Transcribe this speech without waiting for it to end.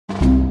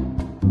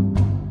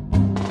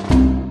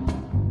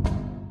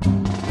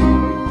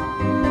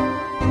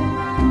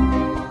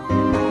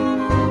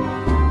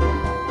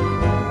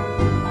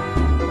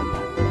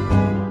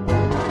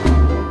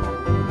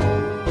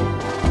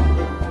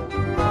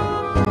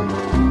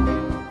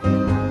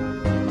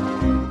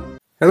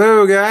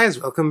Hello guys,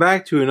 welcome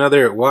back to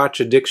another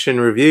Watch Addiction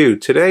review.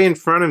 Today in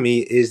front of me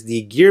is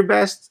the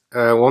GearBest,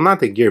 well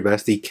not the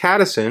GearBest, the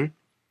CADISEN.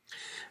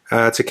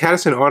 It's a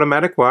CADISEN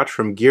automatic watch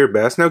from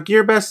GearBest. Now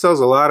GearBest sells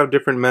a lot of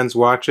different men's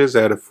watches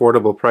at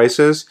affordable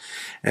prices.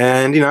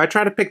 And I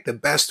try to pick the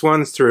best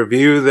ones to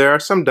review. There are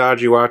some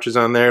dodgy watches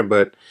on there,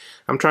 but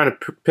I'm trying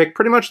to pick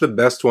pretty much the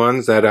best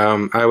ones that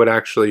I would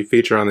actually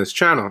feature on this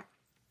channel.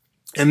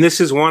 And this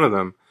is one of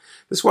them.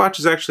 This watch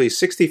is actually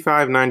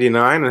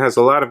 $65.99 and has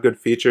a lot of good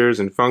features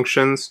and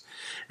functions,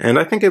 and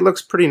I think it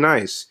looks pretty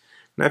nice.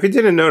 Now if you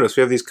didn't notice,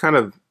 we have these kind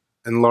of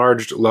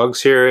enlarged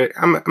lugs here.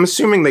 I'm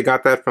assuming they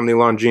got that from the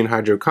Longines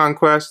Hydro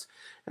Conquest,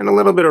 and a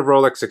little bit of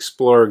Rolex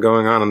Explorer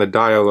going on the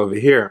dial over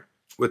here,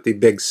 with the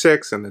big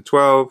 6 and the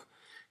 12,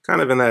 kind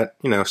of in that,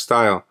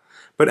 style.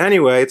 But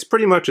anyway, it's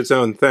pretty much its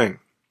own thing.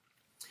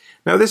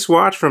 Now this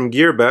watch from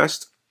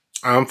GearBest,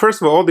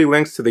 first of all the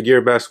links to the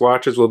GearBest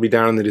watches will be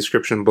down in the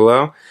description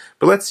below,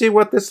 but let's see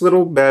what this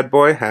little bad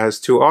boy has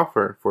to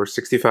offer for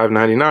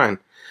 $65.99.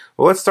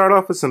 Well, let's start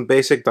off with some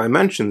basic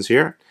dimensions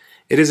here.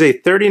 It is a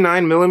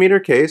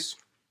 39mm case.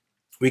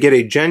 We get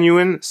a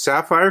genuine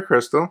sapphire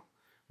crystal,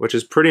 which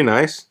is pretty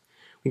nice.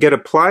 We get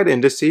applied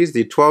indices.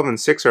 The 12 and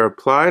 6 are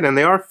applied, and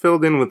they are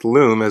filled in with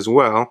lume as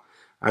well.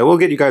 I will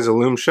get you guys a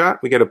lume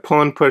shot. We get a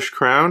pull and push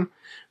crown.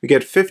 We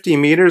get 50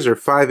 meters or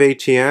 5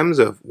 ATMs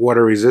of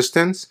water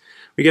resistance.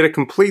 We get a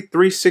complete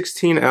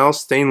 316L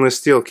stainless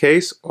steel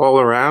case all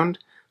around,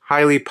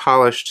 highly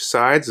polished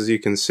sides as you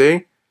can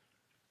see.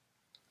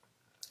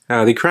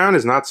 The crown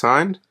is not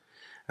signed.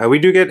 We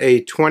do get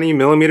a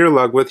 20mm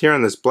lug width here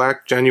on this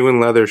black genuine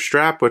leather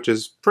strap, which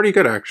is pretty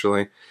good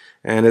actually,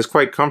 and is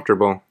quite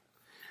comfortable.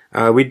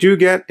 We do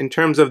get, in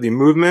terms of the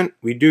movement,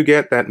 we do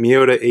get that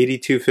Miyota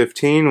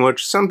 8215,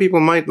 which some people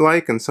might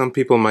like and some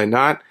people might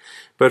not.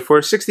 But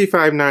for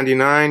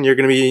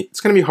 $65.99, it's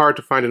going to be hard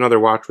to find another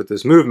watch with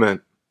this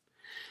movement.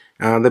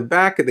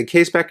 The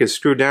case back is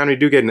screwed down. We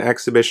do get an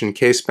exhibition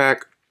case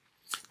back.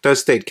 It does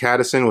state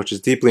CADISEN, which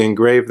is deeply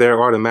engraved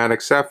there,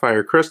 automatic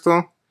sapphire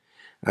crystal,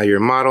 your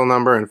model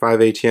number, and 5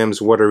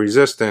 ATMs water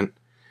resistant.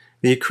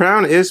 The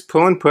crown is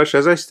pull and push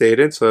as I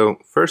stated, so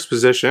first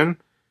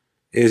position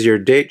is your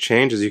date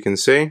change as you can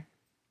see.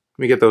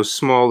 We get those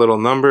small little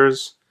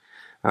numbers,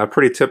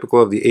 pretty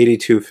typical of the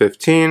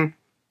 8215.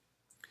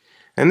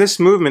 And this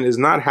movement is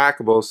not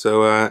hackable,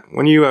 so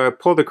when you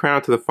pull the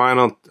crown to the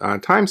final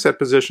time set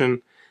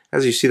position,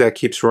 as you see, that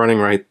keeps running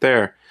right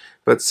there.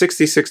 But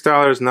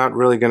 $66, not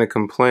really going to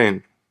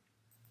complain.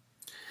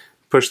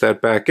 Push that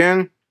back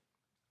in.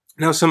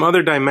 Now some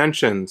other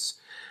dimensions.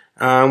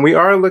 We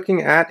are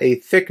looking at a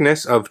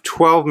thickness of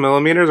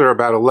 12mm or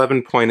about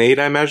 11.8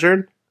 I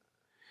measured.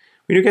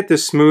 We do get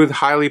this smooth,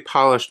 highly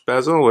polished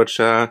bezel, which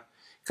kind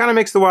of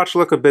makes the watch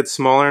look a bit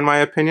smaller in my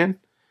opinion.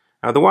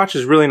 The watch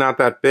is really not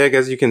that big.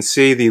 As you can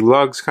see, the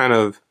lugs kind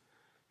of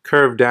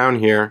curve down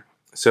here.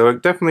 So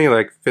it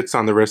definitely fits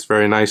on the wrist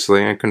very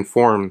nicely and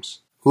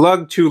conforms.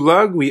 Lug to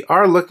lug, we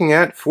are looking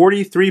at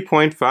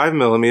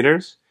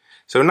 43.5mm.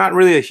 So not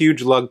really a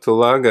huge lug to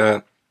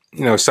lug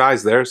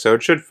size there. So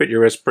it should fit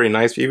your wrist pretty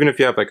nice, even if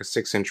you have like a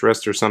 6-inch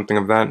wrist or something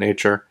of that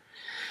nature.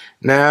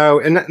 Now,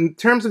 in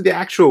terms of the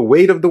actual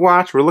weight of the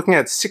watch, we're looking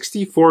at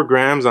 64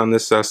 grams on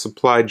this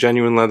supplied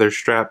genuine leather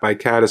strap by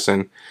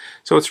CADISEN.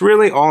 So it's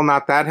really all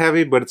not that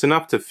heavy, but it's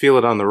enough to feel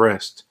it on the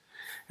wrist.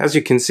 As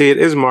you can see, it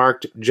is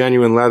marked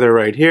genuine leather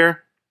right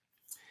here,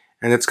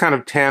 and it's kind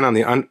of tan on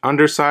the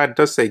underside. It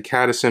does say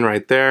CADISEN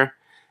right there,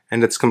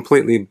 and it's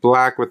completely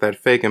black with that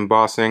fake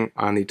embossing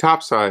on the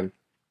top side.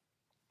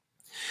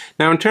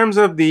 Now in terms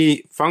of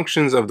the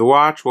functions of the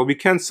watch, well, we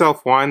can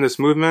self-wind this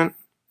movement,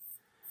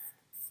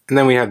 and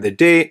then we have the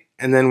date,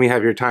 and then we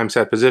have your time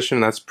set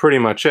position. That's pretty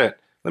much it.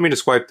 Let me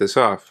just wipe this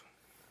off.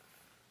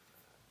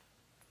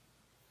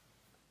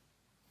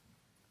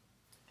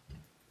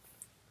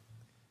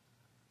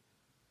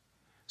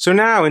 So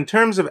now, in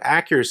terms of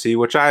accuracy,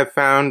 which I have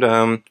found,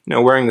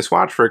 wearing this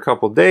watch for a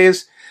couple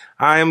days,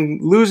 I'm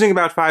losing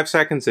about 5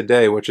 seconds a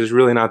day, which is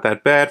really not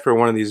that bad for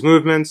one of these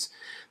movements.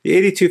 The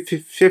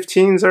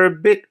 8215s are a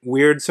bit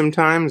weird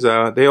sometimes.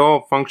 They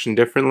all function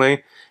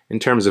differently in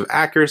terms of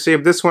accuracy,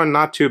 but this one,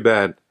 not too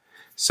bad.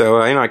 So,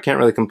 I can't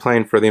really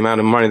complain for the amount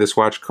of money this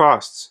watch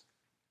costs.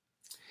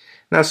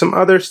 Now, some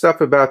other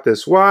stuff about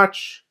this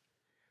watch.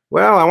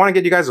 Well, I want to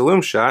get you guys a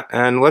lume shot,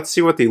 and let's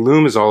see what the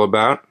lume is all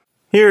about.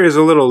 Here is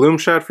a little lume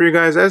shot for you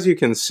guys. As you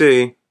can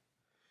see,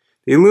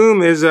 the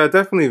lume is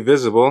definitely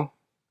visible,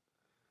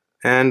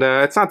 and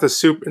it's not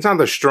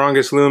the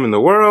strongest lume in the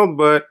world,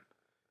 but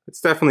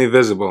it's definitely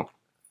visible.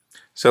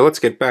 So let's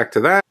get back to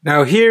that.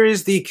 Now here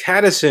is the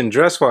CADISEN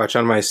dress watch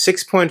on my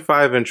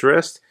 6.5-inch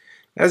wrist.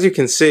 As you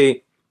can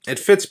see, it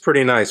fits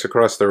pretty nice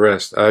across the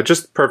wrist.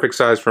 Just perfect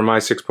size for my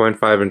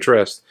 6.5-inch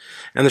wrist.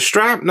 And the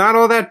strap, not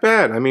all that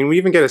bad. I mean, we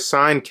even get a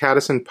signed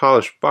CADISEN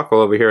polished buckle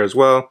over here as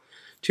well.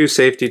 2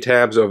 safety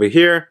tabs over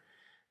here,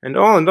 and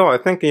all in all, I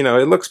think,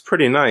 it looks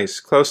pretty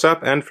nice, close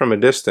up and from a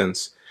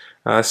distance.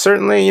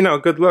 Certainly, you know,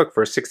 good look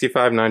for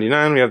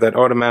 $65.99. We have that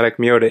automatic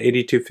Miyota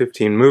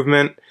 8215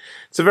 movement.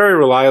 It's a very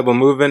reliable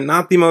movement,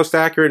 not the most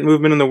accurate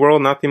movement in the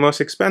world, not the most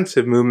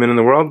expensive movement in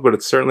the world, but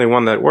it's certainly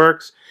one that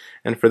works.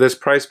 And for this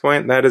price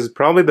point, that is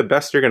probably the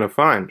best you're going to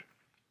find.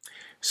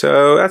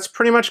 So that's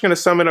pretty much going to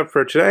sum it up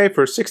for today.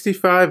 For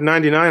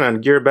 $65.99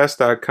 on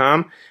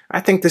GearBest.com, I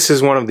think this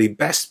is one of the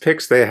best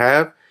picks they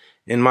have,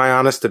 in my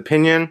honest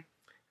opinion.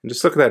 And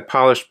just look at that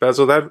polished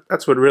bezel.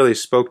 That's what really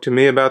spoke to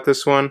me about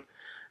this one.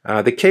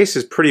 The case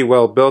is pretty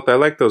well built. I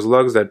like those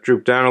lugs that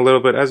droop down a little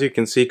bit. As you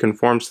can see,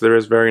 conforms to the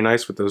wrist very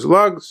nice with those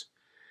lugs.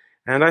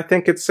 And I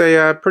think it's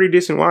a pretty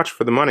decent watch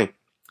for the money.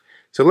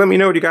 So let me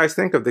know what you guys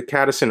think of the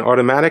CADISEN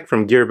Automatic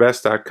from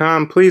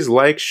GearBest.com. Please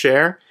like,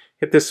 share,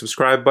 hit the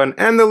subscribe button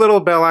and the little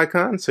bell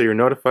icon so you're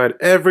notified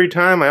every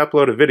time I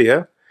upload a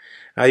video.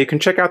 You can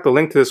check out the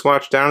link to this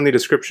watch down in the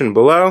description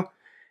below.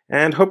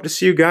 And hope to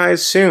see you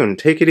guys soon.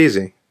 Take it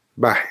easy.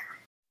 Bye.